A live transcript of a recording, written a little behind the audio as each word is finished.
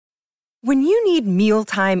When you need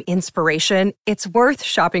mealtime inspiration, it's worth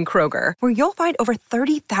shopping Kroger, where you'll find over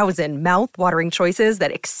 30,000 mouth-watering choices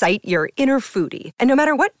that excite your inner foodie. And no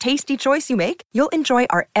matter what tasty choice you make, you'll enjoy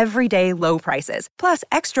our everyday low prices, plus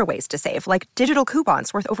extra ways to save, like digital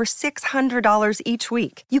coupons worth over $600 each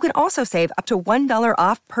week. You can also save up to $1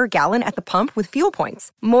 off per gallon at the pump with fuel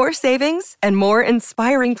points. More savings and more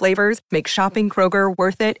inspiring flavors make shopping Kroger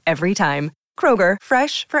worth it every time. Kroger,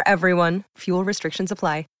 fresh for everyone. Fuel restrictions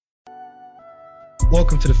apply.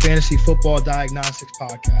 Welcome to the Fantasy Football Diagnostics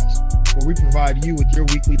Podcast, where we provide you with your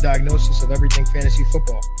weekly diagnosis of everything fantasy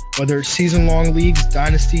football. Whether it's season-long leagues,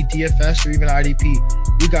 dynasty, DFS, or even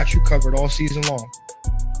IDP, we got you covered all season long.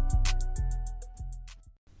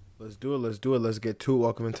 Let's do it. Let's get to it.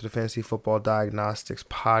 Welcome into the Fantasy Football Diagnostics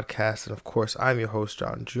Podcast. And, of course, I'm your host,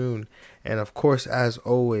 John June. And, of course, as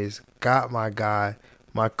always, got my guy,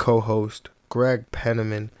 my co-host, Greg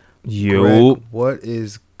Penniman. Yo. Greg, what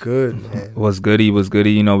is good, man? What's goody?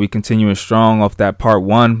 You know, we continuing strong off that part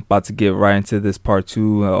one. About to get right into this part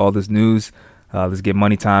two, all this news. Let's get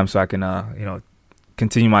money time so I can,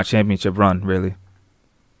 continue my championship run, really.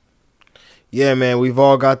 Yeah, man, we've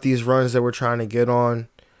all got these runs that we're trying to get on.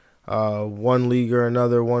 One league or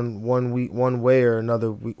another, one way or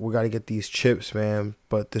another. We got to get these chips, man.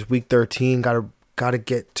 But this week 13, gotta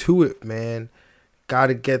get to it, man. Got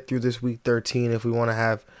to get through this week 13 if we want to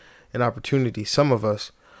have an opportunity. Some of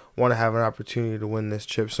us want to have an opportunity to win this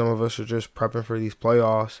chip. Some of us are just prepping for these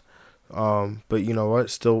playoffs. But you know what?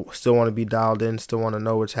 Still want to be dialed in. Still want to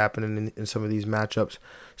know what's happening in some of these matchups,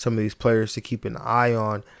 some of these players to keep an eye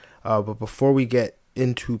on. But before we get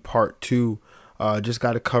into part two, just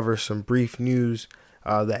got to cover some brief news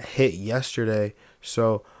that hit yesterday.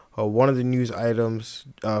 So one of the news items,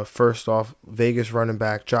 first off, Vegas running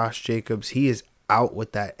back Josh Jacobs, he is out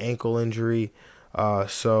with that ankle injury.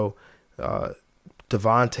 So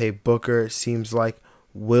Devontae Booker, it seems like,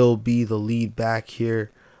 will be the lead back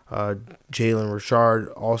here. Jalen Richard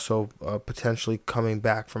also potentially coming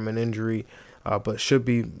back from an injury, but should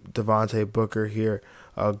be Devontae Booker here.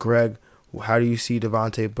 Greg, how do you see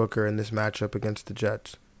Devontae Booker in this matchup against the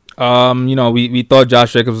Jets? We thought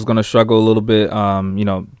Josh Jacobs was going to struggle a little bit.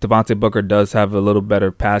 Devontae Booker does have a little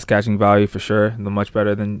better pass catching value for sure, much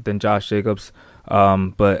better than Josh Jacobs.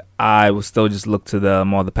 But I will still just look to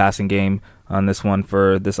the passing game on this one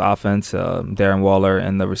for this offense, Darren Waller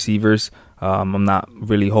and the receivers. I'm not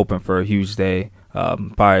really hoping for a huge day.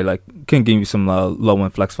 Probably can give you some low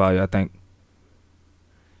end flex value, I think.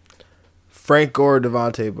 Frank Gore,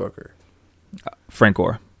 Devontae Booker. Frank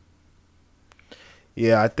Gore.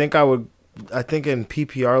 Yeah, I think in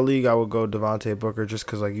PPR league I would go Devontae Booker just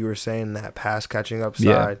because, like you were saying, that pass catching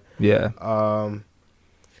upside. Yeah.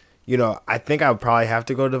 I think I would probably have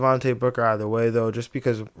to go Devontae Booker either way, though, just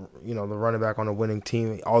because, the running back on a winning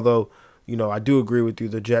team. Although, I do agree with you,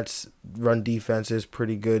 the Jets' run defense is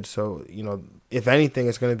pretty good. So, if anything,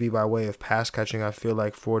 it's going to be by way of pass catching, I feel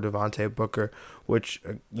like, for Devontae Booker, which,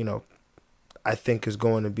 I think is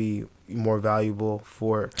going to be more valuable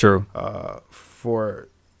for given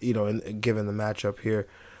the matchup here.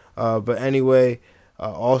 But anyway,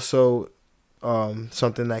 also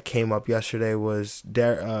something that came up yesterday was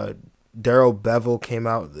Darrell Bevell came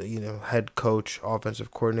out, head coach,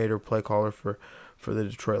 offensive coordinator, play caller for the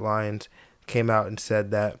Detroit Lions, came out and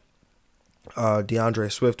said that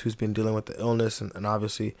DeAndre Swift, who's been dealing with the illness and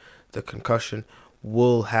obviously the concussion,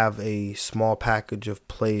 will have a small package of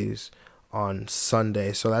plays on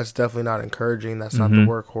Sunday. So that's definitely not encouraging. That's not the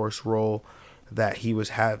workhorse role that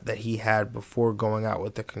he had before going out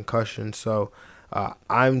with the concussion. So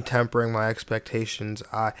I'm tempering my expectations.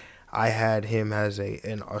 I had him as a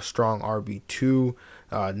strong RB2.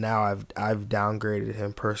 Now I've downgraded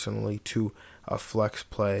him personally to a flex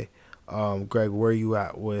play. Greg, where are you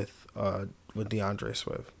at with DeAndre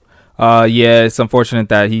Swift? Yeah, it's unfortunate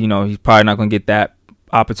that he's probably not going to get that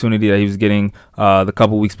opportunity that he was getting the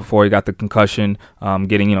couple weeks before he got the concussion,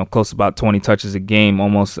 getting close to about 20 touches a game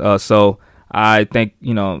almost. So I think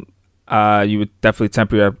you would definitely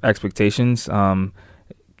temper your expectations.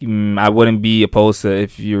 I wouldn't be opposed to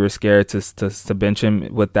if you were scared to bench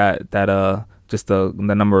him with that just the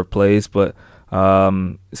number of plays, but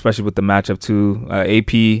especially with the matchup too.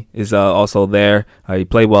 AP is also there. He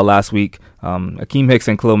played well last week. Akeem Hicks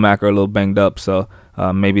and Khalil Mack are a little banged up, so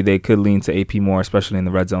maybe they could lean to AP more, especially in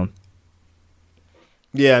the red zone.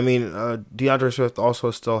 Yeah, I mean, DeAndre Swift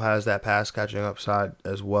also still has that pass catching upside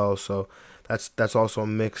as well, so that's also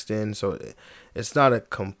mixed in. So it's not a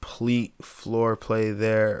complete floor play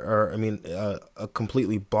there, or a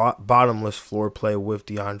completely bottomless floor play with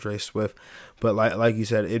DeAndre Swift. But like you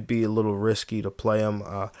said, it'd be a little risky to play him.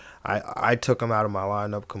 I took him out of my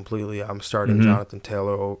lineup completely. I'm starting Jonathan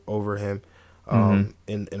Taylor over him in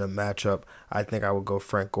a matchup. I think I would go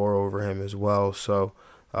Frank Gore over him as well. So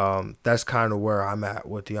that's kind of where I'm at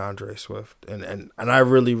with DeAndre Swift. And I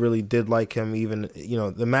really, really did like him. Even,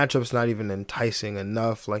 the matchup's not even enticing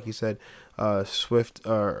enough. Like you said, Swift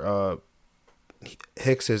or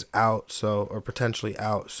Hicks is out, or potentially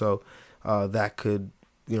out. So that could,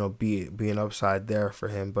 be an upside there for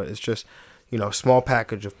him. But it's just, small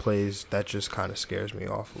package of plays that just kind of scares me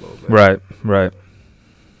off a little bit. Right.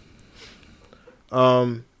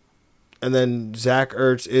 And then Zach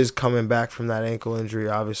Ertz is coming back from that ankle injury.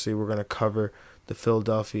 Obviously, we're going to cover the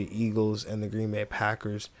Philadelphia Eagles and the Green Bay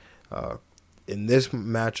Packers in this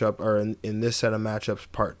matchup, or in this set of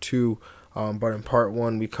matchups, part 2. But in part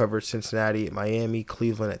 1, we covered Cincinnati at Miami,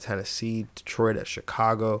 Cleveland at Tennessee, Detroit at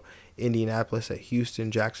Chicago, Indianapolis at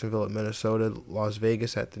Houston, Jacksonville at Minnesota, Las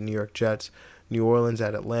Vegas at the New York Jets, New Orleans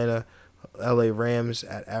at Atlanta, LA Rams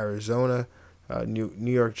at Arizona, New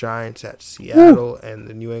York Giants at Seattle, and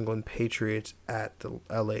the New England Patriots at the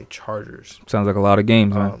LA Chargers. Sounds like a lot of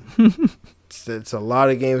games, man. It's a lot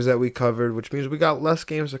of games that we covered, which means we got less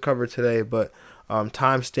games to cover today, but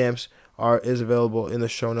timestamps is available in the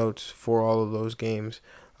show notes for all of those games,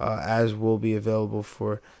 as will be available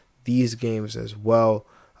for these games as well.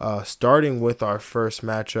 Starting with our first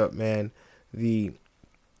matchup, man, the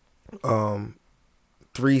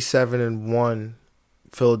 3-7-1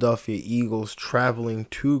 Philadelphia Eagles traveling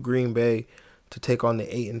to Green Bay to take on the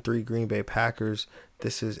 8-3 Green Bay Packers.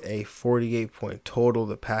 This is a 48-point total.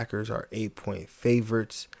 The Packers are 8-point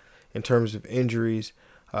favorites. In terms of injuries,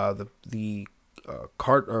 the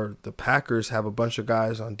Packers have a bunch of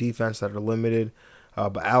guys on defense that are limited,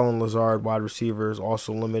 but Allen Lazard, wide receiver, is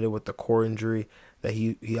also limited with the core injury that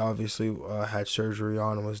he obviously had surgery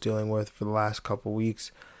on and was dealing with for the last couple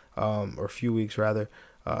weeks, or few weeks rather.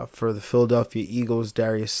 For the Philadelphia Eagles,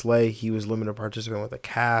 Darius Slay, he was limited participant with a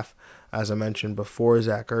calf. As I mentioned before,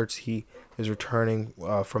 Zach Ertz, he is returning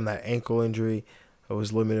from that ankle injury. It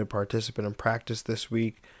was limited participant in practice this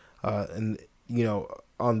week. On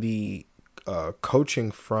the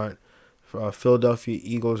coaching front, Philadelphia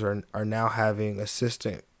Eagles are now having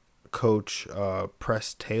assistant coach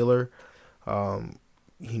Press Taylor.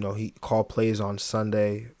 He called plays on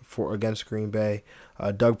Sunday against Green Bay.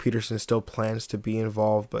 Doug Peterson still plans to be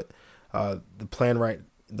involved, but the plan right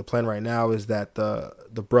now is that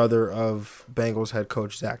the brother of Bengals head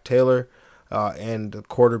coach Zach Taylor and the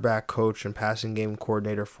quarterback coach and passing game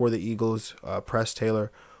coordinator for the Eagles, Press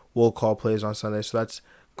Taylor, will call plays on Sunday. So that's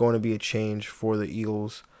going to be a change for the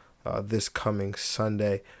Eagles this coming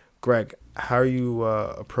Sunday. Greg, how are you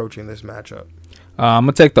approaching this matchup? I'm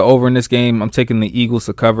going to take the over in this game. I'm taking the Eagles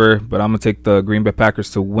to cover, but I'm going to take the Green Bay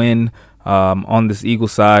Packers to win. On this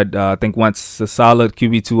Eagles side, I think Wentz is a solid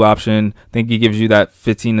QB2 option. I think he gives you that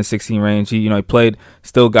 15 to 16 range. He were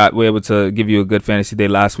able to give you a good fantasy day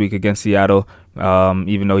last week against Seattle,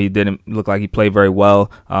 even though he didn't look like he played very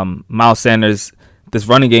well. Miles Sanders, this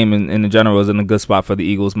running game in general is in a good spot for the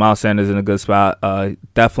Eagles. Miles Sanders in a good spot.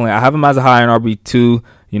 Definitely, I have him as a high in RB2.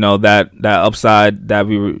 That upside that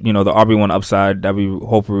we were, the RB1 upside that we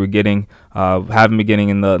hope we were getting, haven't been getting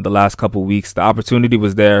in the last couple of weeks. The opportunity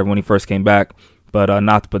was there when he first came back, but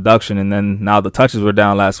not the production. And then now the touches were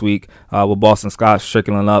down last week with Boston Scott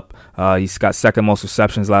trickling up. He's got second most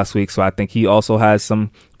receptions last week, so I think he also has some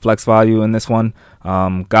flex value in this one.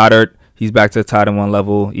 Goddard, he's back to the tight end 1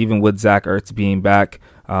 level, even with Zach Ertz being back.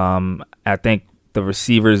 I think the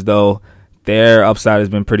receivers, though, their upside has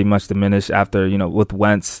been pretty much diminished after, with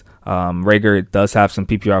Wentz. Rager does have some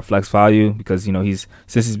PPR flex value because, since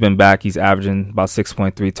he's been back, he's averaging about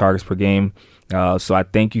 6.3 targets per game. So I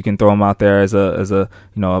think you can throw him out there as a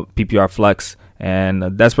PPR flex. And a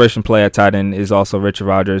desperation play at tight end is also Richard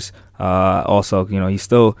Rodgers. He's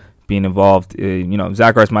still being involved.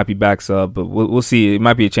 Zach Ertz might be back sub, but we'll see. It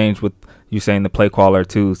might be a change with you saying the play caller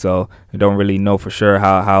too. So I don't really know for sure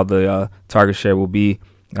how the target share will be.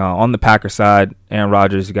 On the Packers side, Aaron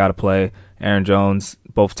Rodgers, you got to play. Aaron Jones,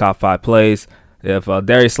 both top 5 plays. If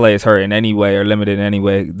Darius Slay is hurt in any way or limited in any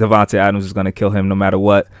way, Devontae Adams is going to kill him no matter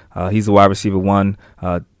what. He's a wide receiver 1.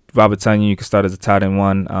 Robert Tonyan, you can start as a tight end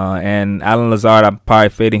 1. And Allen Lazard, I'm probably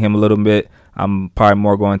fading him a little bit. I'm probably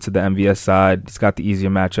more going to the MVS side. He's got the easier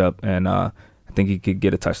matchup, and I think he could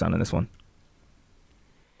get a touchdown in this one.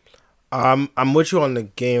 I'm with you on the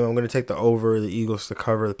game. I'm going to take the over, the Eagles to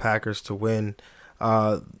cover, the Packers to win.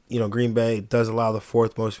 Green Bay does allow the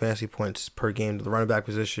 4th most fantasy points per game to the running back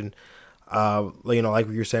position. Like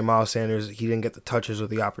you were saying, Miles Sanders, he didn't get the touches or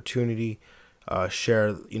the opportunity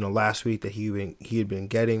share, last week that he had been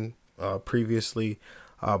getting previously.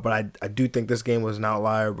 But I do think this game was an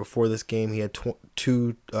outlier. Before this game, he had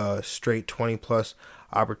two straight 20-plus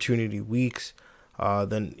opportunity weeks.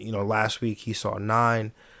 Then, last week he saw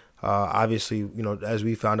 9. Obviously, as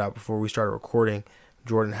we found out before we started recording,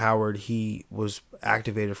 Jordan Howard, he was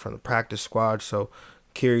activated from the practice squad. So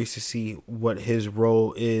curious to see what his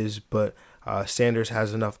role is. But Sanders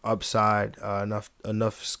has enough upside,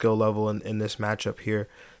 enough skill level in this matchup here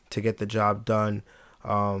to get the job done.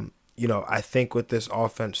 I think with this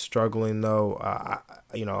offense struggling, though,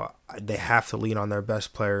 they have to lean on their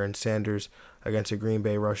best player in Sanders against a Green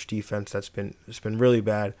Bay rush defense that's been really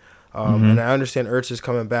bad. And I understand Ertz is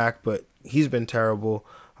coming back, but he's been terrible.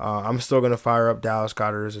 I'm still going to fire up Dallas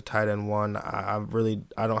Goedert as a tight end 1. I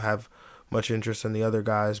don't have much interest in the other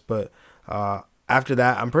guys, but after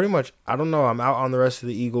that, I'm out on the rest of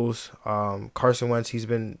the Eagles. Carson Wentz, he's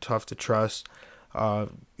been tough to trust.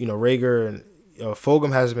 Rager and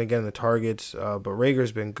Fulgham hasn't been getting the targets, but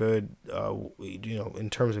Rager's been good, in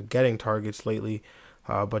terms of getting targets lately.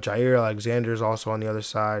 But Jair Alexander's also on the other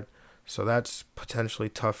side, so that's potentially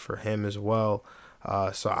tough for him as well.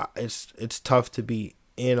 It's tough to be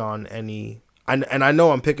in on any. And I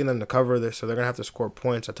know I'm picking them to cover this, so they're going to have to score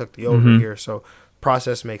points. I took the over here, so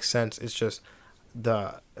process makes sense. It's just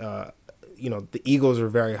the Eagles are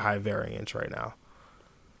very high variance right now.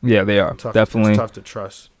 Yeah, they are. Definitely. It's tough to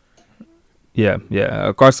trust.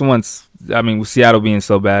 Yeah. Carson Wentz, with Seattle being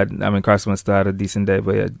so bad, Carson Wentz still had a decent day.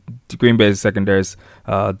 But, yeah, Green Bay's secondary is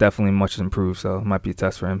definitely much improved, so it might be a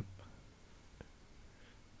test for him.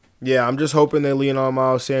 Yeah, I'm just hoping they lean on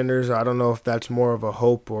Miles Sanders. I don't know if that's more of a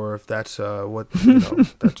hope or if that's what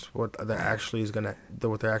that's what they're actually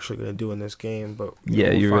gonna do in this game. But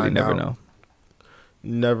you really never know.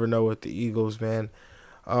 Never know with the Eagles, man.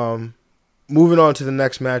 Moving on to the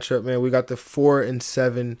next matchup, man. We got the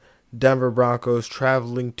 4-7 Denver Broncos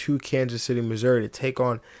traveling to Kansas City, Missouri to take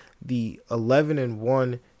on the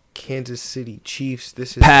 11-1 Kansas City Chiefs.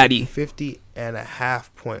 This is Patty.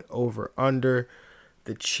 50.5 point over under.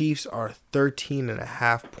 The Chiefs are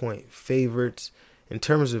 13.5 point favorites. In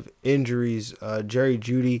terms of injuries, Jerry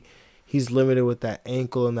Jeudy, he's limited with that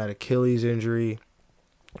ankle and that Achilles injury.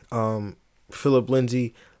 Phillip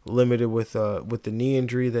Lindsay limited with the knee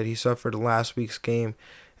injury that he suffered in last week's game.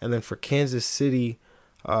 And then for Kansas City,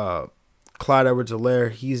 Clyde Edwards-Helaire,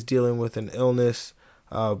 he's dealing with an illness.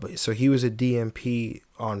 So he was a DNP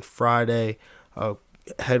on Friday.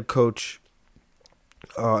 Head coach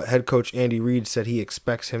Andy Reid said he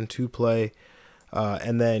expects him to play.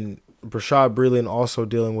 And then Bashaud Breeland also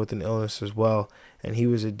dealing with an illness as well, and he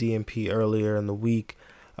was a DNP earlier in the week.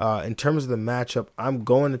 In terms of the matchup, I'm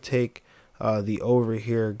going to take the over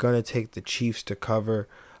here. Going to take the Chiefs to cover.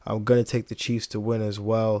 I'm going to take the Chiefs to win as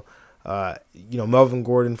well. Melvin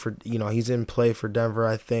Gordon he's in play for Denver,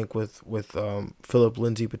 I think, with Phillip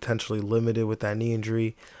Lindsay potentially limited with that knee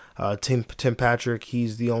injury. Tim Patrick,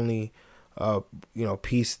 he's the only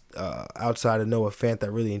piece outside of Noah Fant that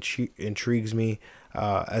really intrigues me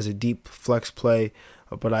as a deep flex play.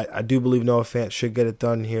 But I do believe Noah Fant should get it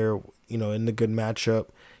done here, in the good matchup.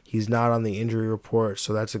 He's not on the injury report,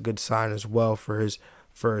 so that's a good sign as well for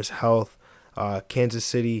his health. Kansas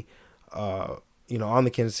City, on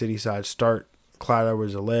the Kansas City side, start Clyde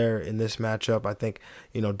Edwards-Helaire in this matchup. I think,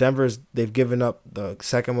 they've given up the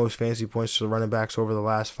second most fantasy points to the running backs over the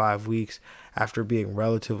last 5 weeks after being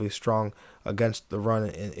relatively strong against the run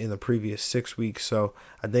in the previous 6 weeks. So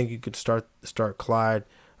I think you could start Clyde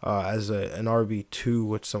as an RB2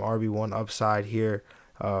 with some RB1 upside here.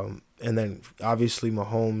 And then obviously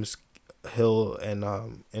Mahomes, Hill,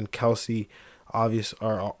 and Kelsey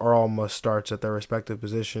are all must starts at their respective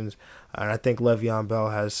positions. And I think Le'Veon Bell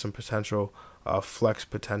has some potential flex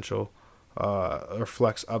potential or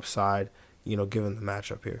flex upside, given the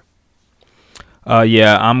matchup here.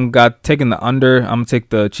 I'm taking the under. I'm going to take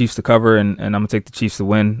the Chiefs to cover, and I'm going to take the Chiefs to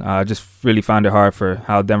win. I just really find it hard for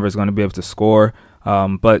how Denver is going to be able to score.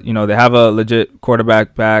 But, they have a legit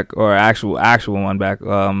quarterback back, or actual one back.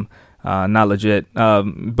 Not legit,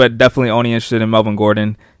 but definitely only interested in Melvin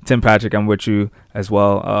Gordon. Tim Patrick, I'm with you as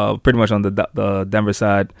well. Pretty much on the Denver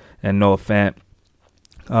side, and Noah Fant.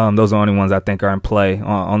 Those are the only ones I think are in play.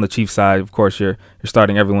 On the Chiefs side, of course, you're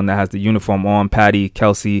starting everyone that has the uniform on. Patty,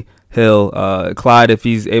 Kelsey, Hill, Clyde, if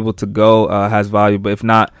he's able to go, has value. But if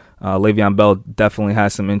not, Le'Veon Bell definitely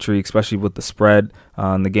has some intrigue, especially with the spread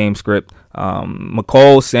on the game script.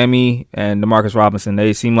 McCole, Sammy, and Demarcus Robinson,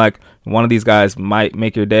 they seem like one of these guys might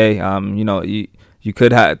make your day. you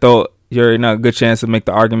could throw. You're in a good chance to make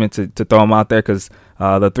the argument to throw them out there because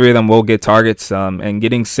the three of them will get targets. And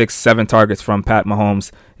getting 6-7 targets from Pat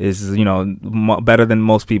Mahomes is better than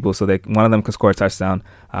most people. So one of them can score a touchdown.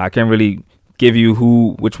 I can't really give you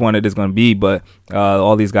which one it is going to be, but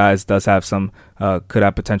all these guys does have some could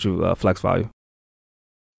have potential flex value.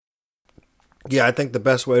 Yeah, I think the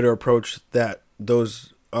best way to approach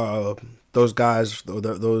those guys,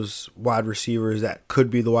 those wide receivers that could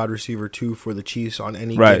be the wide receiver 2 for the Chiefs on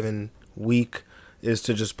any given week, is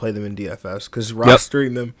to just play them in DFS, because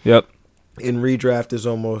rostering them in redraft is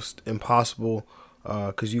almost impossible,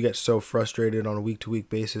 because you get so frustrated on a week-to-week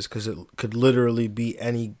basis, because it could literally be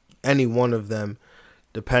any one of them,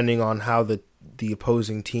 depending on how the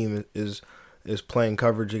opposing team is playing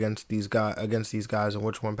coverage against these guys, and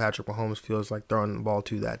which one Patrick Mahomes feels like throwing the ball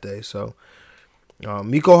to that day. So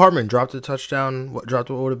Mecole Hardman dropped a touchdown, dropped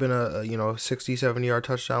what would have been a 60-70 yard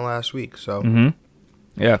touchdown last week. So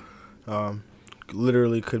yeah,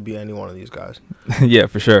 literally could be any one of these guys. Yeah,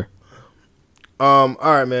 for sure. All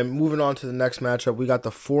right, man. Moving on to the next matchup, we got the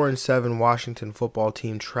 4-7 Washington football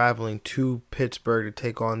team traveling to Pittsburgh to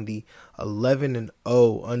take on the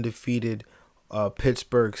 11-0 undefeated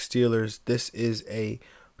Pittsburgh Steelers. This is a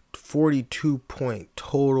 42-point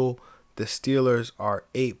total. The Steelers are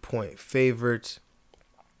 8-point favorites.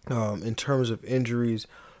 In terms of injuries,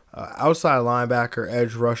 outside linebacker,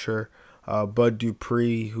 edge rusher Bud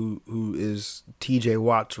Dupree, who is T.J.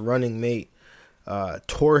 Watt's running mate,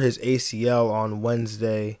 tore his ACL on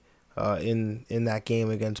Wednesday in that game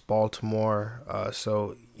against Baltimore.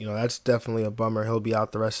 So that's definitely a bummer. He'll be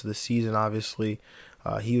out the rest of the season. Obviously,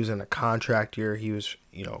 he was in a contract year. He was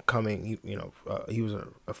he was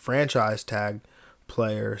a franchise tag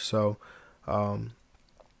player. So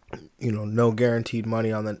no guaranteed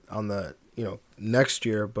money on the next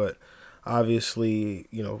year, but obviously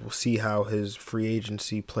we'll see how his free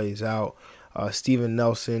agency plays out. Steven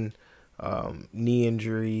Nelson, knee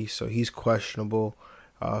injury, so he's questionable.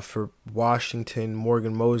 For Washington,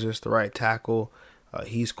 Morgan Moses, the right tackle,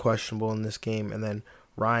 he's questionable in this game. And then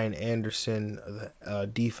Ryan Anderson, the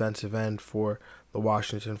defensive end for the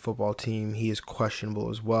Washington football team, he is questionable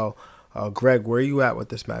as well. Greg, where are you at with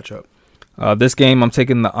this matchup? This game, I'm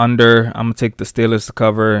taking the under. I'm going to take the Steelers to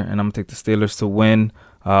cover, and I'm going to take the Steelers to win.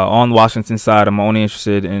 On the Washington side, I'm only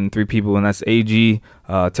interested in 3 people, and that's AG,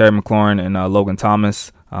 Terry McLaurin, and Logan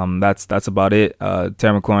Thomas. That's about it.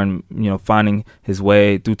 Terry McLaurin, finding his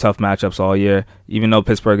way through tough matchups all year, even though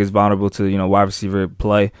Pittsburgh is vulnerable to, wide receiver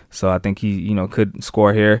play. So I think he, could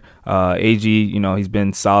score here. AG, he's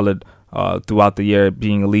been solid throughout the year,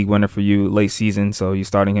 being a league winner for you late season. So you're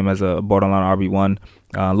starting him as a borderline RB1.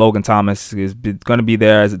 Logan Thomas is going to be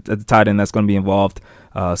there as a tight end that's going to be involved.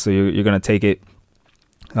 So you're going to take it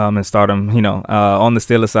and start him, on the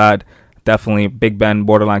Steelers side. Definitely Big Ben,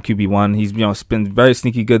 borderline QB1. He's been very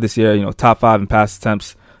sneaky good this year. Top 5 in pass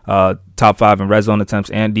attempts, top 5 in red zone attempts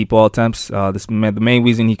and deep ball attempts. The main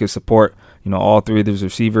reason he could support all 3 of those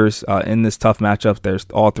receivers in this tough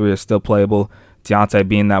matchup. All 3 are still playable. Deontay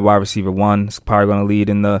being that wide receiver 1 is probably going to lead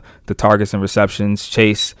in the targets and receptions.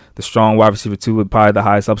 Chase, the strong wide receiver 2, with probably the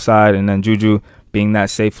highest upside, and then Juju being that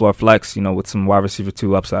safe floor flex, with some wide receiver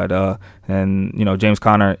 2 upside. And James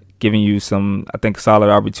Conner giving you some, I think, solid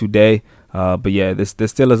RB2 day. But yeah, this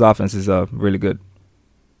Steelers offense is really good.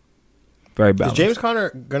 Very balanced. Is James Conner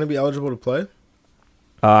going to be eligible to play?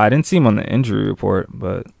 I didn't see him on the injury report,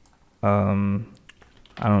 but I'm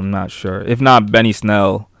not sure. If not, Benny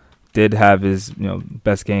Snell did have his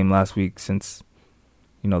best game last week since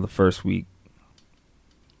the first week.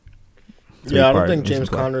 Yeah, I don't think James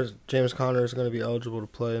Conner is going to be eligible to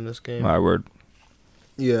play in this game. My word.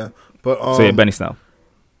 Yeah, but so yeah, Benny Snell.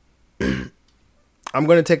 I'm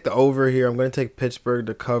going to take the over here. I'm going to take Pittsburgh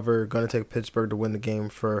to cover. Going to take Pittsburgh to win the game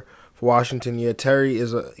for Washington. Yeah, Terry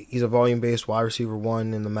he's a volume-based wide receiver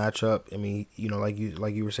 1 in the matchup. I mean, like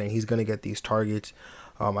you were saying, he's going to get these targets.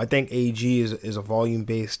 I think AG is a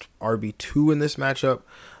volume-based RB2 in this matchup.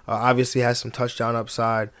 Obviously has some touchdown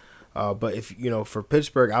upside. But if for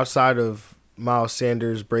Pittsburgh, outside of Miles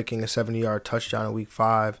Sanders breaking a 70-yard touchdown in Week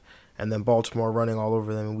 5, and then Baltimore running all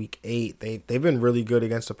over them in Week 8, they've been really good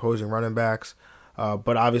against opposing running backs.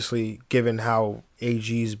 But obviously, given how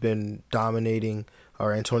AG's been dominating,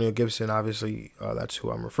 or Antonio Gibson, obviously that's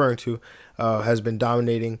who I'm referring to, has been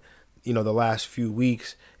dominating, the last few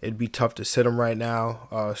weeks, it'd be tough to sit him right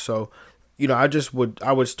now. So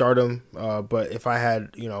I would start him. But if I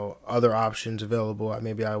had other options available,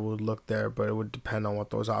 maybe I would look there. But it would depend on what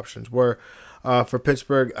those options were. For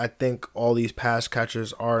Pittsburgh, I think all these pass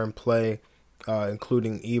catchers are in play,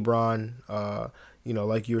 including Ebron.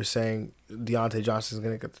 like you were saying, Deontay Johnson's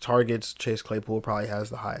going to get the targets. Chase Claypool probably has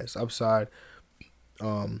the highest upside.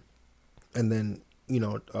 And then,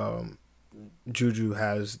 Juju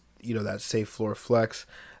has, that safe floor flex.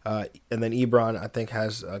 And then Ebron, I think,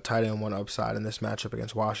 has a tight end one upside in this matchup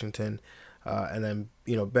against Washington. And then,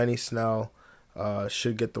 Benny Snell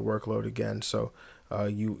should get the workload again. So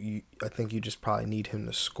I think you just probably need him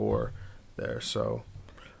to score there. So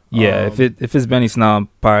yeah, if it's Benny Snell, I'm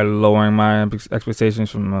probably lowering my expectations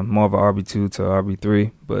from more of a RB2 to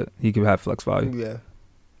RB3, but he could have flex value.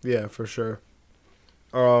 Yeah, for sure.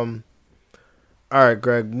 All right,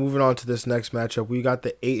 Greg, moving on to this next matchup. We got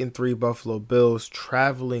the 8-3 Buffalo Bills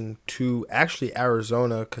traveling to actually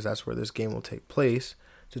Arizona, because that's where this game will take place,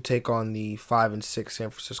 to take on the 5-6 San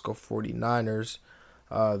Francisco 49ers.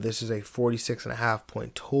 This is a 46.5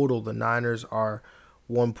 point total. The Niners are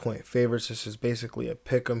 1-point favorites. This is basically a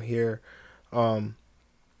pick 'em here. The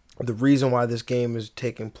reason why this game is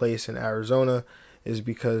taking place in Arizona is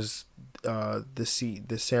because the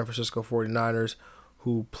San Francisco 49ers,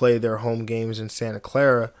 who play their home games in Santa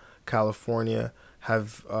Clara, California,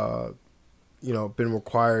 have been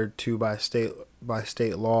required to by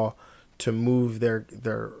state law to move their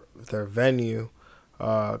venue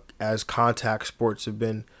as contact sports have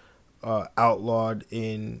been outlawed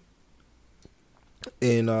in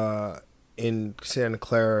Santa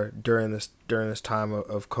Clara during this time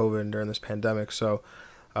of COVID and during this pandemic. So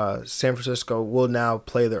San Francisco will now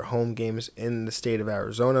play their home games in the state of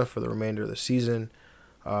Arizona for the remainder of the season.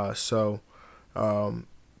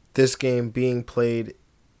 This game being played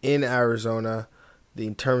in Arizona,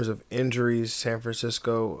 in terms of injuries, San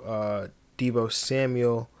Francisco, Deebo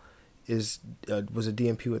Samuel was a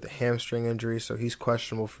DNP with a hamstring injury, so he's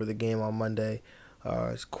questionable for the game on Monday.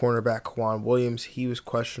 His cornerback Kwan Williams, he was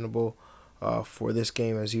questionable for this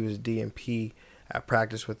game as he was DNP at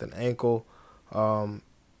practice with an ankle. And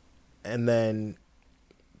then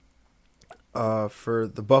for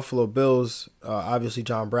the Buffalo Bills, obviously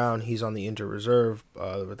John Brown, he's on the injured reserve,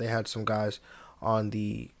 but they had some guys on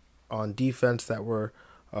defense that were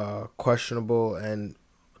questionable, and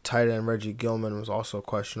tight end Reggie Gilman was also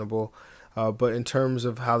questionable. But in terms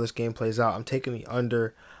of how this game plays out, I'm taking the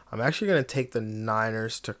under. I'm actually going to take the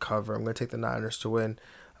Niners to cover. I'm going to take the Niners to win.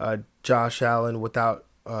 Josh Allen without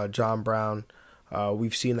John Brown,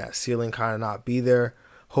 we've seen that ceiling kind of not be there.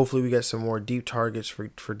 Hopefully we get some more deep targets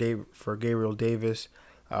for Gabriel Davis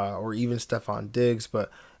or even Stephon Diggs. But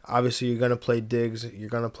obviously you're going to play Diggs. You're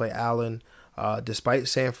going to play Allen. Despite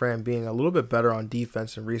San Fran being a little bit better on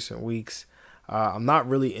defense in recent weeks, I'm not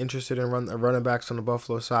really interested in running backs on the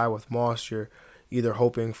Buffalo side. With Moss, you're either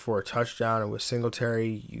hoping for a touchdown, and with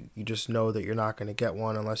Singletary, you just know that you're not going to get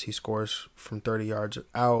one unless he scores from 30 yards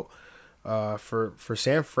out. For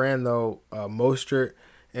San Fran, though, Mostert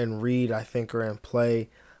and Reed, I think, are in play.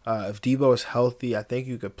 If Deebo is healthy, I think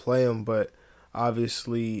you could play him, but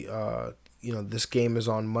obviously, this game is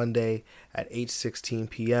on Monday at 8:16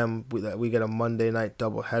 p.m. We get a Monday night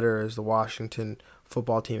doubleheader as the Washington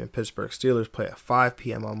football team and Pittsburgh Steelers play at 5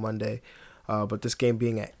 p.m. on Monday. But this game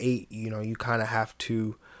being at 8, you kind of have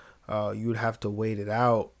to, you would have to wait it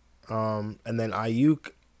out. And then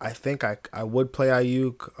Ayuk, I think I would play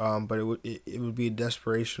Ayuk, but it would be a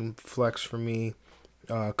desperation flex for me,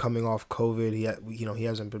 coming off COVID. He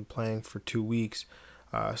hasn't been playing for 2 weeks,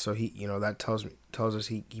 so that tells us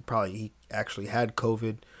he actually had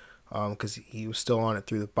COVID, because he was still on it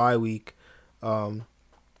through the bye week.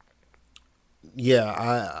 He's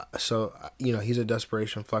a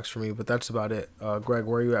desperation flex for me, but that's about it. Greg,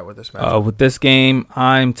 where are you at with this match? With this game,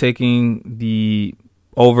 I'm taking the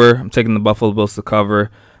over. I'm taking the Buffalo Bills to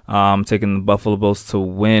cover. I'm taking the Buffalo Bills to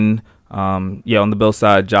win. On the Bills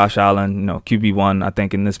side, Josh Allen, QB1, I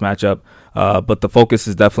think, in this matchup. But the focus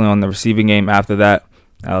is definitely on the receiving game after that.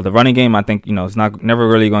 The running game, I think, it's never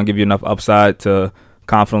really going to give you enough upside to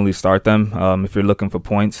confidently start them if you're looking for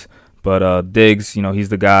points. But Diggs, he's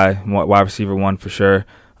the guy, wide receiver 1 for sure.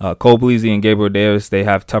 Cole Beasley and Gabriel Davis, they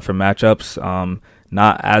have tougher matchups.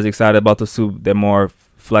 Not as excited about the two. They're more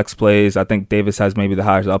flex plays. I think Davis has maybe the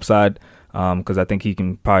highest upside because I think he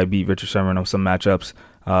can probably beat Richard Sherman on some matchups.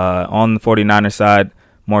 On the 49ers side,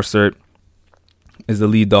 Mostert is the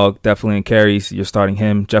lead dog, definitely in carries. You're starting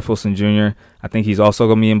him. Jeff Wilson Jr., I think he's also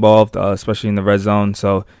going to be involved, especially in the red zone.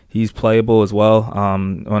 So he's playable as well.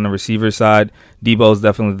 On the receiver side, Deebo is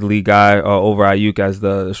definitely the lead guy over Ayuk as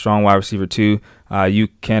the strong wide receiver too. You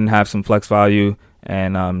can have some flex value.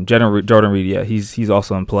 And Jordan Reed, he's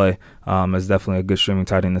also in play as definitely a good streaming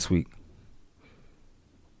tight end this week.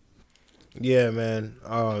 Yeah, man.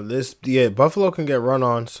 Buffalo can get run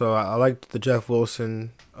on, so I liked the Jeff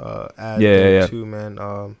Wilson ad too, man.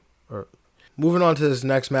 Moving on to this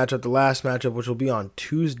next matchup, the last matchup, which will be on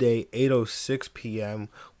Tuesday, 8:06 p.m.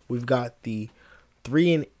 We've got the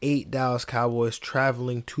 3-8 Dallas Cowboys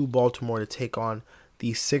traveling to Baltimore to take on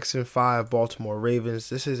the 6-5 Baltimore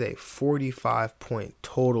Ravens. This is a 45-point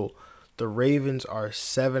total. The Ravens are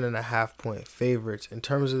 7.5-point favorites. In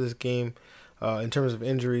terms of this game, in terms of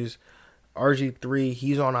injuries, RG3,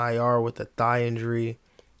 he's on IR with a thigh injury.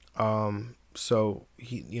 So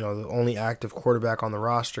he, the only active quarterback on the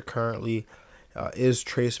roster currently is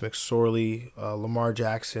Trace McSorley. Lamar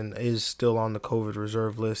Jackson is still on the COVID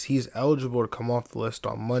reserve list. He's eligible to come off the list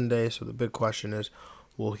on Monday. So the big question is,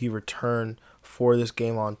 will he return for this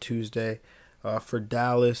game on Tuesday? For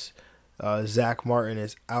Dallas, Zach Martin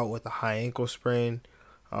is out with a high ankle sprain,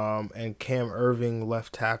 and Cam Irving,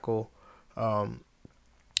 left tackle,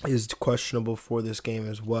 is questionable for this game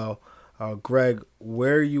as well. Greg,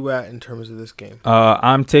 where are you at in terms of this game?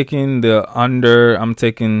 I'm taking the under. I'm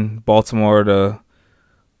taking Baltimore to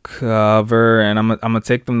cover, and I'm gonna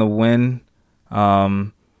take them to win.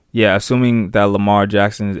 Assuming that Lamar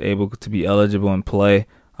Jackson is able to be eligible and play,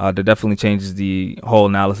 that definitely changes the whole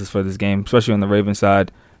analysis for this game, especially on the Ravens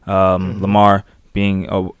side. Lamar being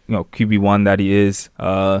a QB1 that he is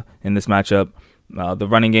in this matchup. The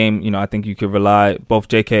running game, I think you could rely, both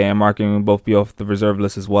J.K. and Mark Ingram both be off the reserve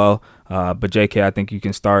list as well. But J.K., I think you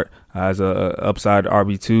can start as a upside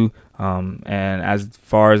RB2. And as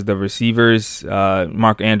far as the receivers,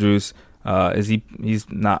 Mark Andrews, he's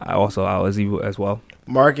not also out, is he as well?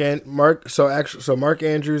 Mark Andrews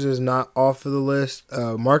is not off of the list.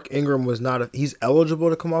 Mark Ingram was not. He's eligible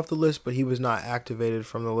to come off the list, but he was not activated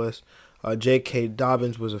from the list. J.K.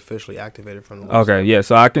 Dobbins was officially activated from the list. Okay, yeah,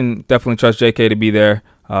 so I can definitely trust J.K. to be there.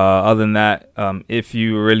 Other than that, if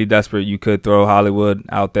you're really desperate, you could throw Hollywood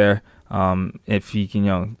out there if he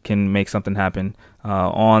can make something happen. But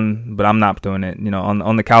I'm not doing it.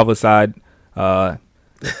 On the Calva side,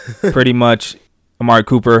 pretty much Amari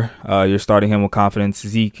Cooper, you're starting him with confidence.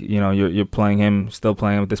 Zeke, you're playing him, still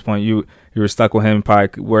playing him at this point. You were stuck with him,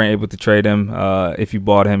 probably weren't able to trade him. If you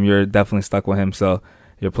bought him, you're definitely stuck with him. So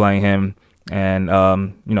you're playing him, and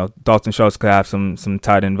Dalton Schultz could have some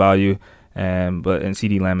tight end value, and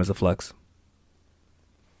CD Lamb is a flex.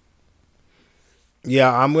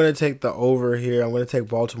 Yeah, I'm gonna take the over here. I'm gonna take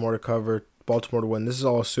Baltimore to cover, Baltimore to win. This is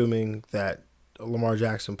all assuming that Lamar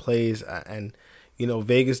Jackson plays, and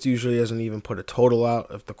Vegas usually doesn't even put a total out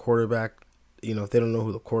if the quarterback, if they don't know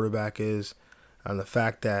who the quarterback is, and the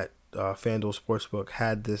fact that FanDuel Sportsbook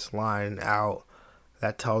had this line out,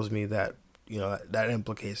 that tells me that. That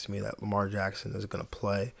implicates to me that Lamar Jackson is going to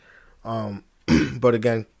play. But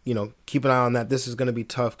again, keep an eye on that. This is going to be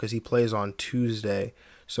tough because he plays on Tuesday.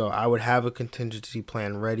 So I would have a contingency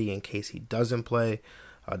plan ready in case he doesn't play,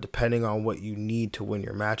 depending on what you need to win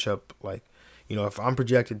your matchup. Like, if I'm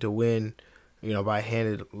projected to win, by a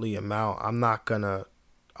handedly amount, I'm not gonna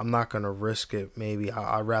risk it. Maybe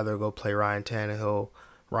I'd rather go play Ryan Tannehill,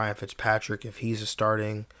 Ryan Fitzpatrick if he's a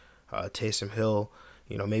starting, Taysom Hill.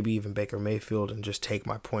 Maybe even Baker Mayfield, and just take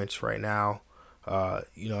my points right now,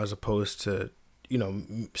 as opposed to,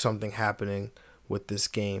 something happening with this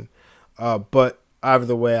game. But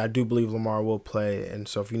either way, I do believe Lamar will play, and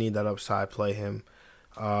so if you need that upside, play him.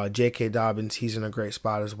 J.K. Dobbins, he's in a great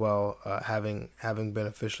spot as well, having been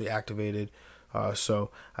officially activated.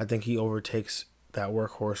 So I think he overtakes that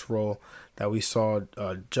workhorse role that we saw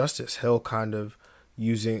Justice Hill kind of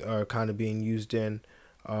being used in.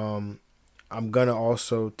 I'm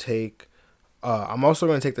also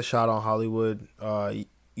going to take the shot on Hollywood. I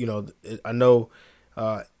know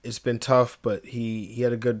it's been tough, but he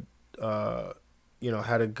had a good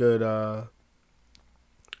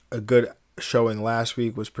showing last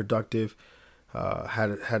week. Was productive.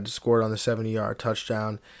 Had scored on the 70-yard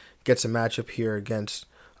touchdown. Gets a matchup here against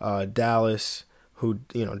Dallas, who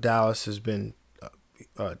Dallas has been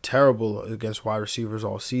terrible against wide receivers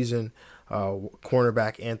all season.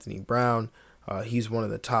 Cornerback Anthony Brown, he's one of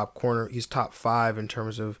the top he's top 5 in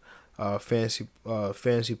terms of fantasy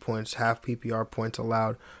points, half PPR points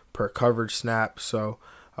allowed per coverage snap. So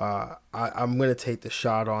I'm going to take the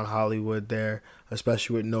shot on Hollywood there,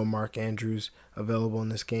 especially with no Mark Andrews available in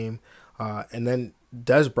this game. And then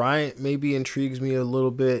Des Bryant maybe intrigues me a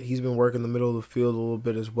little bit. He's been working the middle of the field a little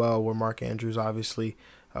bit as well, where Mark Andrews obviously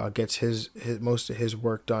gets his most of his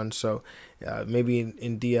work done. So maybe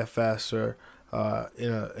in DFS or in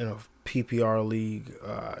a PPR league,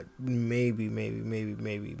 maybe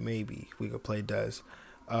we could play Dez.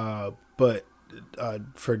 But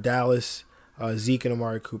for Dallas, Zeke and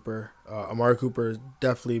Amari Cooper. Amari Cooper is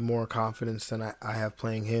definitely more confidence than I have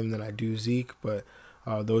playing him than I do Zeke, but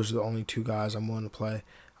those are the only two guys I'm willing to play.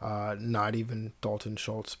 Not even Dalton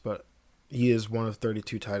Schultz, but he is one of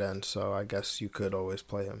 32 tight ends, so I guess you could always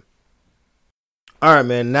play him. All right,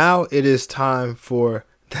 man. Now it is time for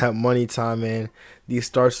that money time, man. These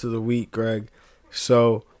starts of the week, Greg.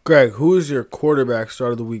 So, Greg, who is your quarterback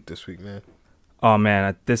start of the week this week, man? Oh,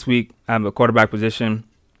 man. This week, I have a quarterback position.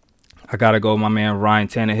 I got to go with my man Ryan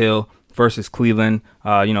Tannehill versus Cleveland.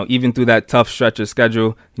 Even through that tough stretch of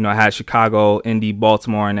schedule, I had Chicago, Indy,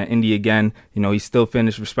 Baltimore, and then Indy again. He still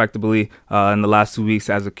finished respectably in the last 2 weeks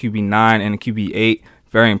as a QB9 and a QB8.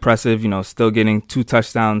 Very impressive, still getting two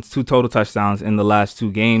total touchdowns in the last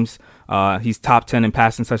 2 games. He's top 10 in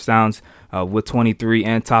passing touchdowns with 23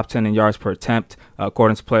 and top 10 in yards per attempt,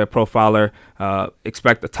 according to Player Profiler.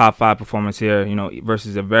 Expect a top 5 performance here,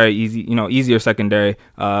 versus a very easier secondary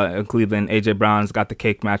in Cleveland. A.J. Brown's got the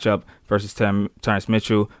cake matchup versus Terrence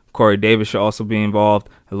Mitchell. Corey Davis should also be involved,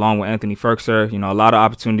 along with Anthony Ferguson. A lot of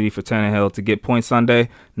opportunity for Tannehill to get points Sunday,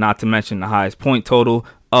 not to mention the highest point total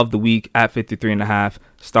of the week at 53.5.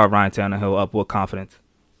 Start Ryan Tannehill up with confidence.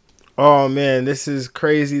 Oh, man, this is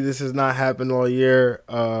crazy. This has not happened all year,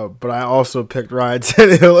 but I also picked Ryan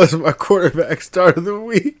Tannehill as my quarterback start of the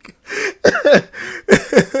week.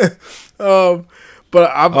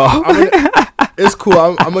 It's cool.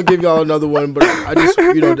 I'm going to give y'all another one, but I just,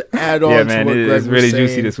 to add on to what Greg was really saying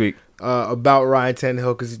juicy this week. About Ryan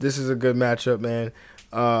Tannehill, because this is a good matchup, man.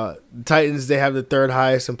 The Titans, they have the 3rd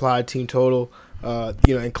highest implied team total.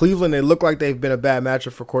 In Cleveland, they look like they've been a bad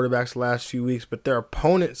matchup for quarterbacks the last few weeks, but their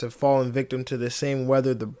opponents have fallen victim to the same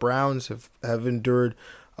weather the Browns have endured.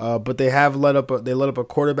 But they let up a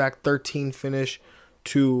quarterback 13 finish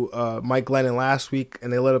to Mike Glennon last week,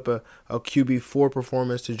 and they let up a QB4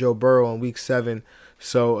 performance to Joe Burrow in week 7.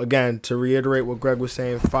 So again, to reiterate what Greg was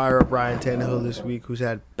saying, fire up Ryan Tannehill this week, who's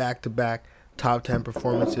had back-to-back top 10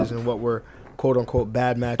 performances in what were quote-unquote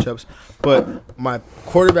bad matchups. But my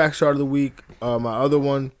quarterback start of the week, my other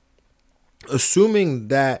one, assuming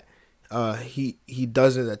that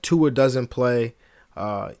that Tua doesn't play,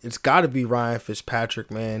 it's got to be Ryan Fitzpatrick,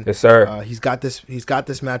 man. Yes, sir. He's got this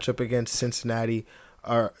matchup against Cincinnati.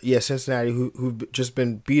 Cincinnati, who've just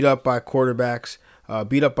been beat up by quarterbacks,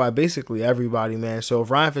 beat up by basically everybody, man. So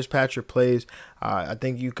if Ryan Fitzpatrick plays, I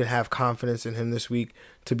think you can have confidence in him this week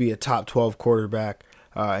to be a top 12 quarterback.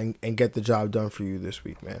 And get the job done for you this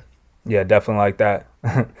week, man. Yeah, definitely like that.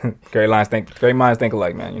 Great minds think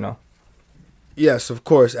alike, man, Yes, of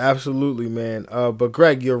course, absolutely, man. But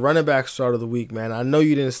Greg, your running back start of the week, man. I know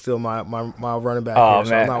you didn't steal my running back here,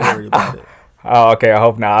 so I'm not worried about it. Oh, okay. I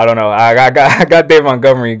hope not. I don't know. I got Dave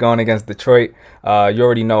Montgomery going against Detroit. You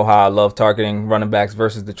already know how I love targeting running backs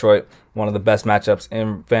versus Detroit. One of the best matchups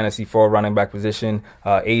in fantasy for running back position.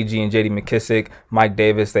 AG and J.D. McKissick, Mike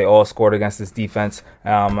Davis, they all scored against this defense.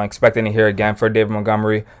 I'm expecting to hear again for David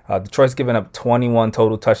Montgomery. Detroit's given up 21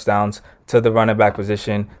 total touchdowns to the running back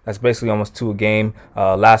position. That's basically almost 2 a game.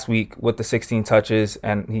 Last week with the 16 touches,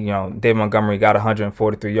 and David Montgomery got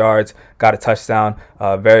 143 yards, got a touchdown.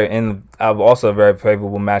 Also a very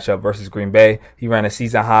favorable matchup versus Green Bay. He ran a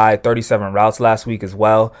season high 37 routes last week as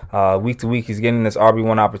well. Week to week, he's getting this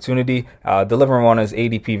RB1 opportunity, delivering on his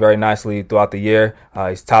ADP very nicely throughout the year.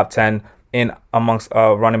 He's top 10 in amongst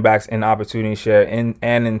running backs in opportunity share and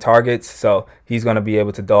in targets, so he's going to be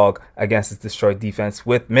able to dog against this Detroit defense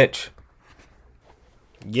with Mitch.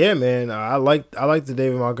 Yeah, man, I like the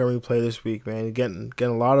David Montgomery play this week, man. Getting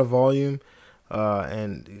a lot of volume,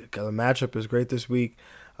 and the matchup is great this week.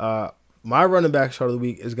 My running back start of the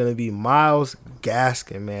week is going to be Myles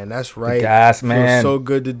Gaskin, man. That's right. Gas, man. Feels so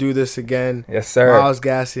good to do this again. Yes, sir. Myles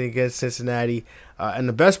Gaskin against Cincinnati, and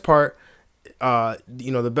the best part,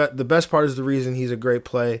 the best part is the reason he's a great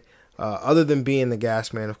play, other than being the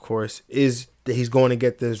gas man, of course, is that he's going to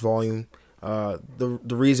get this volume.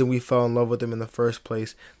 The reason we fell in love with him in the first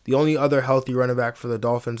place. The only other healthy running back for the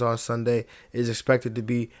Dolphins on Sunday is expected to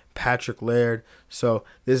be Patrick Laird. So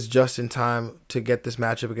this is just in time to get this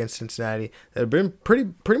matchup against Cincinnati that have been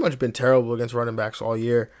pretty much been terrible against running backs all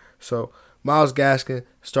year. So Myles Gaskin,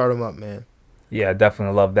 start him up, man. Yeah,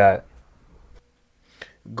 definitely love that.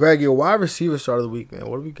 Greg, your wide receiver start of the week, man.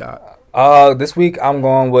 What do we got? This week I'm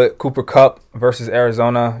going with Cooper Kupp versus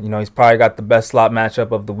Arizona. He's probably got the best slot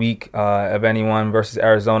matchup of the week of anyone versus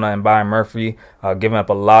Arizona and Byron Murphy, giving up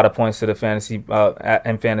a lot of points to the fantasy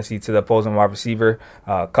to the opposing wide receiver.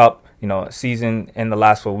 Kupp, season in the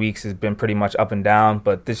last 4 weeks has been pretty much up and down,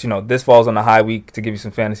 but this falls on a high week to give you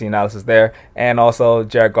some fantasy analysis there. And also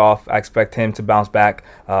Jared Goff, I expect him to bounce back,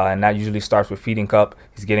 and that usually starts with feeding Kupp.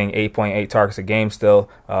 He's getting 8.8 targets a game still.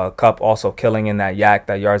 Kupp also killing in that YAC,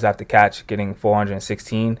 that yards after catch, getting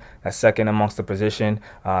 416. That's second amongst the position.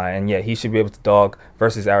 And yeah, he should be able to dog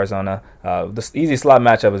versus Arizona. The easiest slot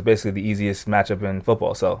matchup is basically the easiest matchup in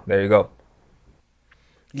football. So there you go.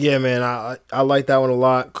 Yeah, man, I like that one a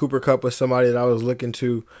lot. Cooper Kupp was somebody that I was looking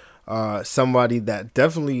to. Somebody that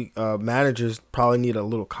definitely managers probably need a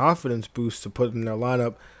little confidence boost to put in their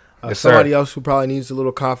lineup. Yes, Somebody sir. else who probably needs a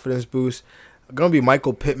little confidence boost going to be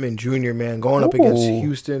Michael Pittman Jr., man, going up against Ooh.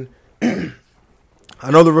 Houston. I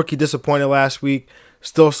know the rookie disappointed last week.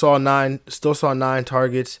 Still saw nine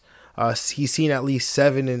targets. He's seen at least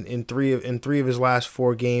 7 in three of his last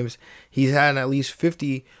 4 games. He's had at least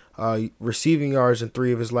 50 receiving yards in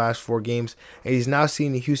 3 of his last 4 games, and he's now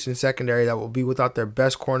seen the Houston secondary that will be without their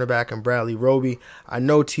best cornerback in Bradley Roby. I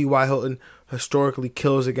know T.Y. Hilton historically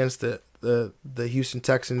kills against the Houston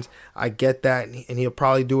Texans. I get that, and he'll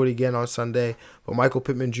probably do it again on Sunday. But Michael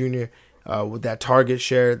Pittman Jr., with that target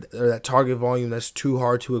share or that target volume, that's too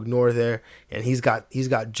hard to ignore there, and he's got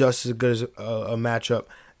just as good as a matchup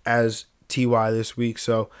as Ty this week.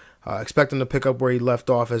 So expect him to pick up where he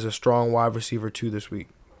left off as a strong wide receiver 2 this week.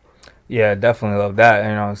 Yeah, definitely love that.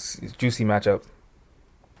 It's juicy matchup.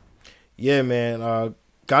 Yeah, man.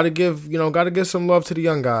 Gotta give some love to the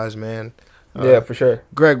young guys, man. Yeah, for sure.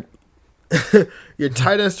 Greg, your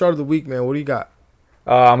tight end start of the week, man. What do you got?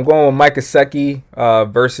 I'm going with Mike Gesicki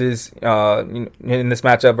versus in this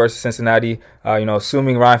matchup versus Cincinnati.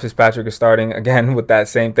 Assuming Ryan Fitzpatrick is starting again with that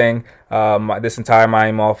same thing. This entire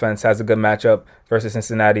Miami offense has a good matchup versus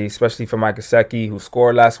Cincinnati, especially for Mike Gesicki, who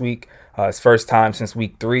scored last week. His first time since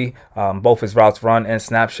week 3. Both his routes run and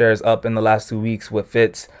snap shares up in the last 2 weeks with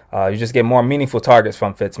Fitz. You just get more meaningful targets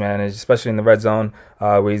from Fitz, man, especially in the red zone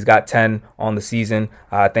where he's got 10 on the season.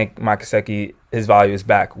 I think Mike Gesicki, his value is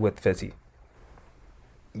back with Fitzy.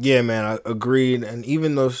 Yeah, man, I agreed. And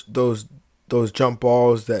even those jump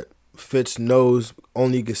balls that Fitz knows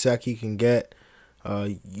only Gesicki can get,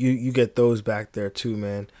 you get those back there too,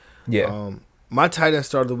 man. Yeah. My tight end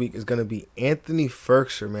start of the week is going to be Anthony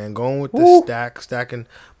Firkser, man. Going with the stacking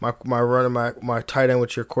my tight end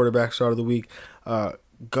with your quarterback start of the week.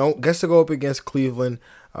 Gets to go up against Cleveland.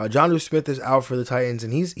 Jonnu Smith is out for the Titans,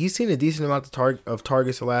 and he's seen a decent amount of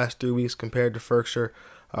targets the last 3 weeks compared to Firkser.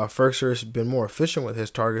 Firkser has been more efficient with his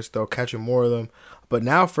targets, though, catching more of them. But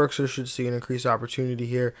now Firkser should see an increased opportunity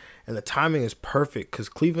here, and the timing is perfect because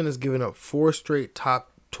Cleveland has given up 4 straight top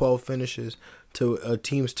 12 finishes to a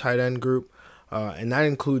team's tight end group, and that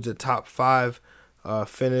includes a top 5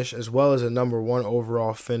 finish as well as a number 1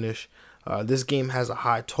 overall finish. This game has a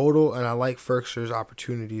high total, and I like Firkser's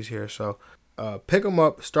opportunities here. So pick him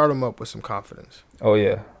up, start him up with some confidence. Oh,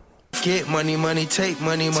 yeah. Get money, money, take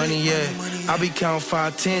money, yeah. I be counting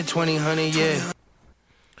 5, 10, 20, 100, yeah.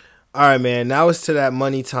 All right, man. Now it's to that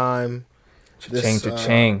money time.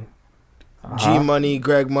 Cha-ching. G Money,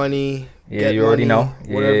 Greg Money. Yeah, Get you already money, know.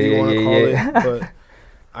 Whatever you want to call Yeah. it. But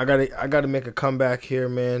I gotta make a comeback here,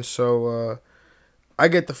 man. So I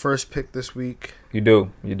get the first pick this week. You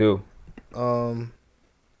do.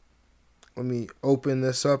 Let me open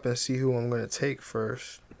this up and see who I'm gonna take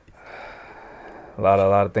first. A lot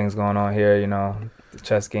of things going on here. The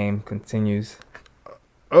chess game continues.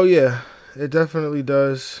 Oh yeah, it definitely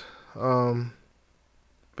does. But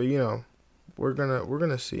we're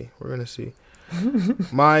gonna see. I'm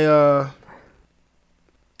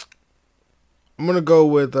gonna go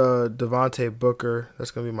with Devontae Booker.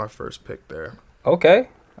 That's gonna be my first pick there. Okay.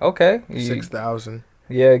 6,000.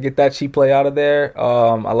 Yeah, get that cheap play out of there.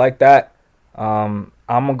 I like that. I'm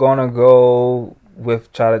gonna go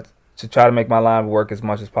with try to make my line work as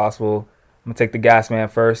much as possible. I'm gonna take the gas man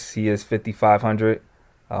first. He is 5,500.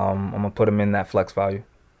 I'm gonna put him in that flex value.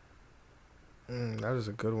 That is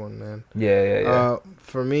a good one, man. Yeah.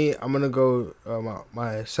 For me, I'm gonna go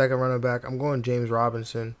my second running back. I'm going James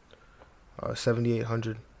Robinson,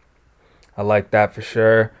 7,800. I like that for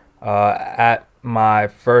sure. At my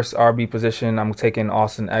first RB position, I'm taking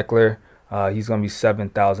Austin Eckler. He's gonna be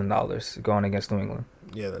 $7,000 going against New England.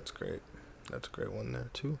 Yeah, that's great. That's a great one there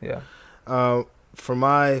too. Yeah. For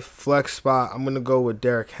my flex spot, I'm gonna go with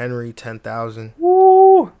Derrick Henry, 10,000.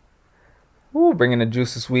 Woo, bringing the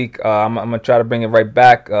juice this week. I'm going to try to bring it right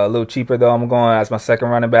back. A little cheaper, though. I'm going as my second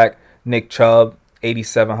running back, Nick Chubb,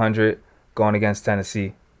 8,700, going against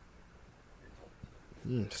Tennessee.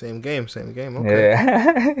 Same game. Okay.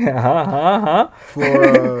 Yeah.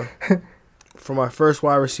 For my first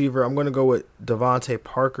wide receiver, I'm going to go with Devontae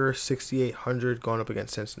Parker, 6,800, going up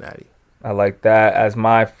against Cincinnati. I like that. As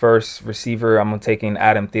my first receiver, I'm taking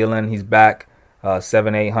Adam Thielen. He's back,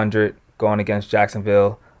 7,800, going against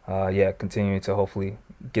Jacksonville. Continuing to hopefully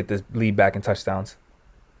get this lead back in touchdowns.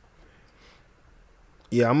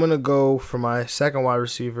 Yeah, I'm gonna go for my second wide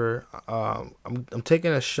receiver. I'm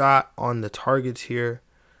taking a shot on the targets here.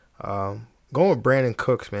 Going with Brandon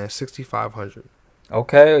Cooks, man, 6,500.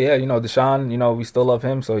 Okay, yeah, Deshaun, we still love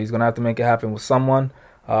him, so he's gonna have to make it happen with someone.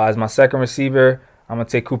 As my second receiver, I'm going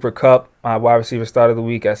to take Cooper Kupp, my wide receiver start of the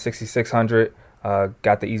week at 6,600.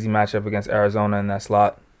 Got the easy matchup against Arizona in that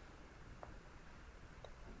slot.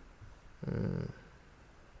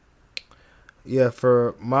 Yeah,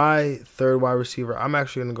 for my third wide receiver, I'm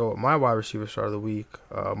actually going to go with my wide receiver start of the week,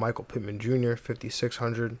 Michael Pittman Jr.,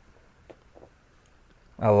 5,600.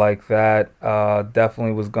 I like that.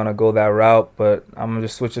 Definitely was going to go that route, but I'm going to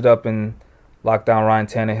just switch it up and lock down Ryan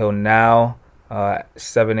Tannehill now,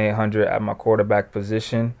 7,800 at my quarterback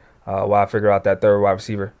position while I figure out that third wide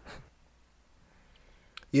receiver.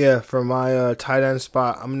 Yeah, for my tight end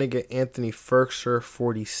spot, I'm going to get Anthony Ferkser,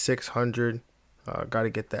 4,600. Got to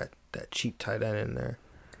get that cheap tight end in there.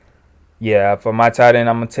 Yeah, for my tight end,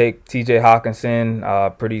 I'm going to take T.J. Hawkinson,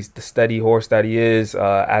 pretty the steady horse that he is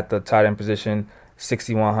at the tight end position,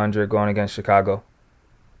 6,100 going against Chicago.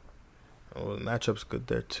 Oh, the matchup's good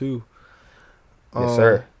there, too. Yes,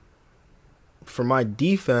 sir. For my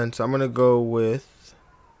defense, I'm going to go with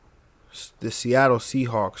the Seattle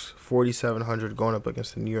Seahawks, 4,700 going up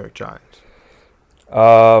against the New York Giants.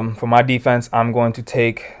 For my defense, I'm going to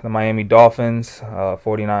take the Miami Dolphins,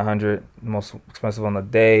 4,900, most expensive on the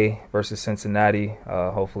day, versus Cincinnati.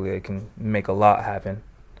 Hopefully they can make a lot happen.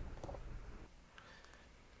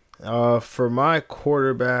 For my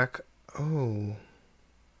quarterback,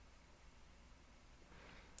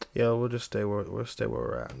 yeah, we'll stay where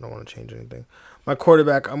we're at. I don't want to change anything. My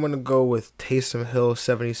quarterback, I'm gonna go with Taysom Hill,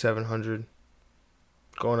 7,700,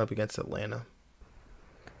 going up against Atlanta.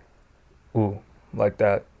 Ooh, like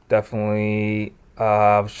that. Definitely.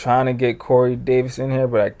 I was trying to get Corey Davis in here,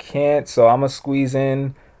 but I can't. So I'm gonna squeeze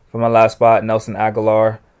in for my last spot Nelson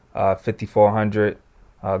Aguilar, 5,400.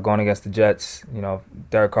 Going against the Jets,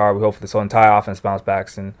 Derek Carr, we hope for this whole entire offense bounce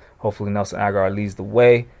backs, and hopefully Nelson Aguilar leads the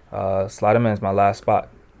way. Slide him in as my last spot.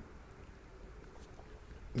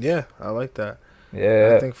 Yeah, I like that.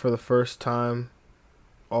 Yeah. I think for the first time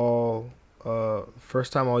all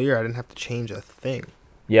year, I didn't have to change a thing.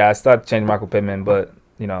 Yeah, I started to change Michael Pittman, but,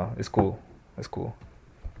 it's cool. It's cool.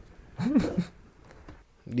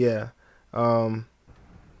 Yeah. For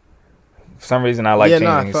some reason, I like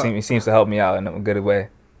changing. It seems to help me out in a good way.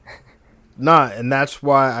 And that's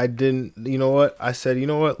why I didn't. You know what? I said,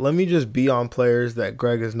 let me just be on players that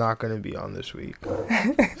Greg is not going to be on this week.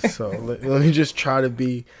 So let me just try to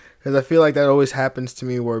be, because I feel like that always happens to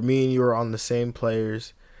me where me and you are on the same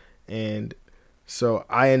players, and so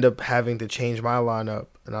I end up having to change my lineup.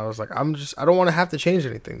 And I was like, I don't want to have to change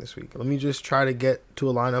anything this week. Let me just try to get to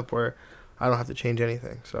a lineup where I don't have to change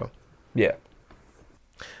anything. So yeah.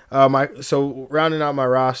 So rounding out my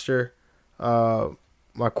roster,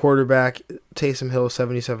 my quarterback, Taysom Hill,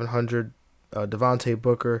 7,700. Devontae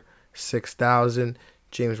Booker, 6,000.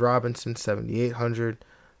 James Robinson, 7,800.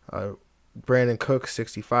 Brandon Cook,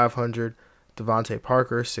 6,500. Devontae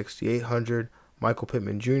Parker, 6,800. Michael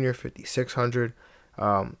Pittman Jr., 5,600.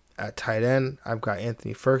 At tight end, I've got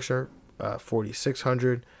Anthony Ferkser,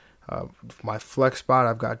 4,600. My flex spot,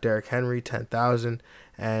 I've got Derrick Henry, 10,000.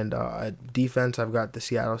 And at defense, I've got the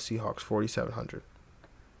Seattle Seahawks, 4,700.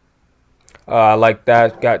 I like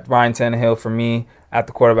that. Got Ryan Tannehill for me at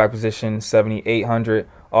the quarterback position, 7,800.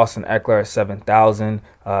 Austin Eckler at 7,000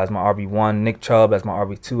 as my RB1. Nick Chubb as my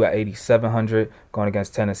RB2 at 8,700 going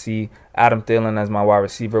against Tennessee. Adam Thielen as my wide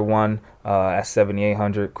receiver 1 at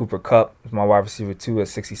 7,800. Cooper Kupp as my wide receiver 2 at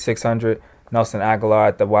 6,600. Nelson Aguilar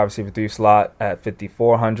at the wide receiver 3 slot at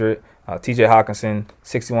 5,400. T.J. Hawkinson,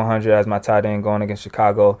 6,100 as my tight end going against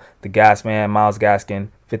Chicago. The gas man, Myles Gaskin,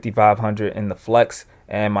 5,500 in the flex.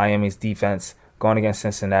 And Miami's defense going against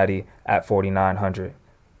Cincinnati at 4,900.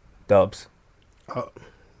 Dubs.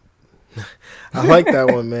 I like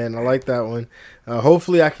that one, man. I like that one.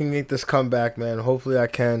 Hopefully I can make this comeback, man. Hopefully I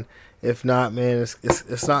can. If not, man,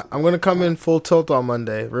 it's not. I'm gonna come in full tilt on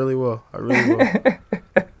Monday. Really will. I really will.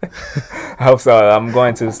 I hope so. I'm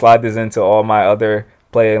going to slide this into all my other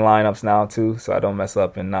play lineups now too, so I don't mess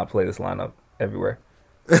up and not play this lineup everywhere.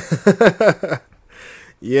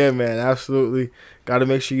 Yeah, man, absolutely. Got to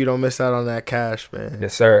make sure you don't miss out on that cash, man.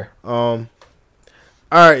 Yes, sir. All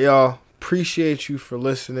right, y'all. Appreciate you for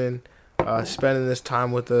listening, spending this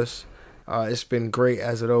time with us. It's been great,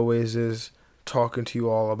 as it always is, talking to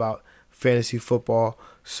you all about fantasy football.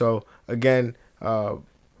 So, again,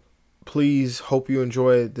 please, hope you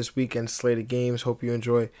enjoy this weekend's slate of games. Hope you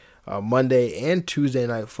enjoy Monday and Tuesday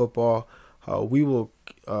night football. We will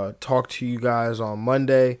talk to you guys on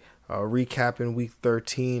Monday, recapping Week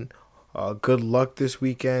 13. Good luck this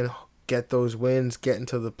weekend. Get those wins. Get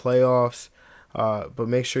into the playoffs. But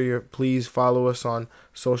make sure you please follow us on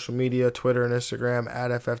social media, Twitter and Instagram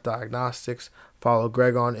at FF Diagnostics. Follow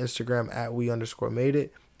Greg on Instagram at we_made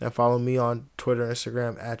it. and follow me on Twitter and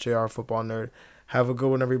Instagram at JRFootballNerd. Have a good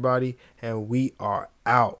one, everybody, and we are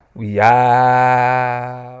out. We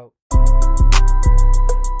out.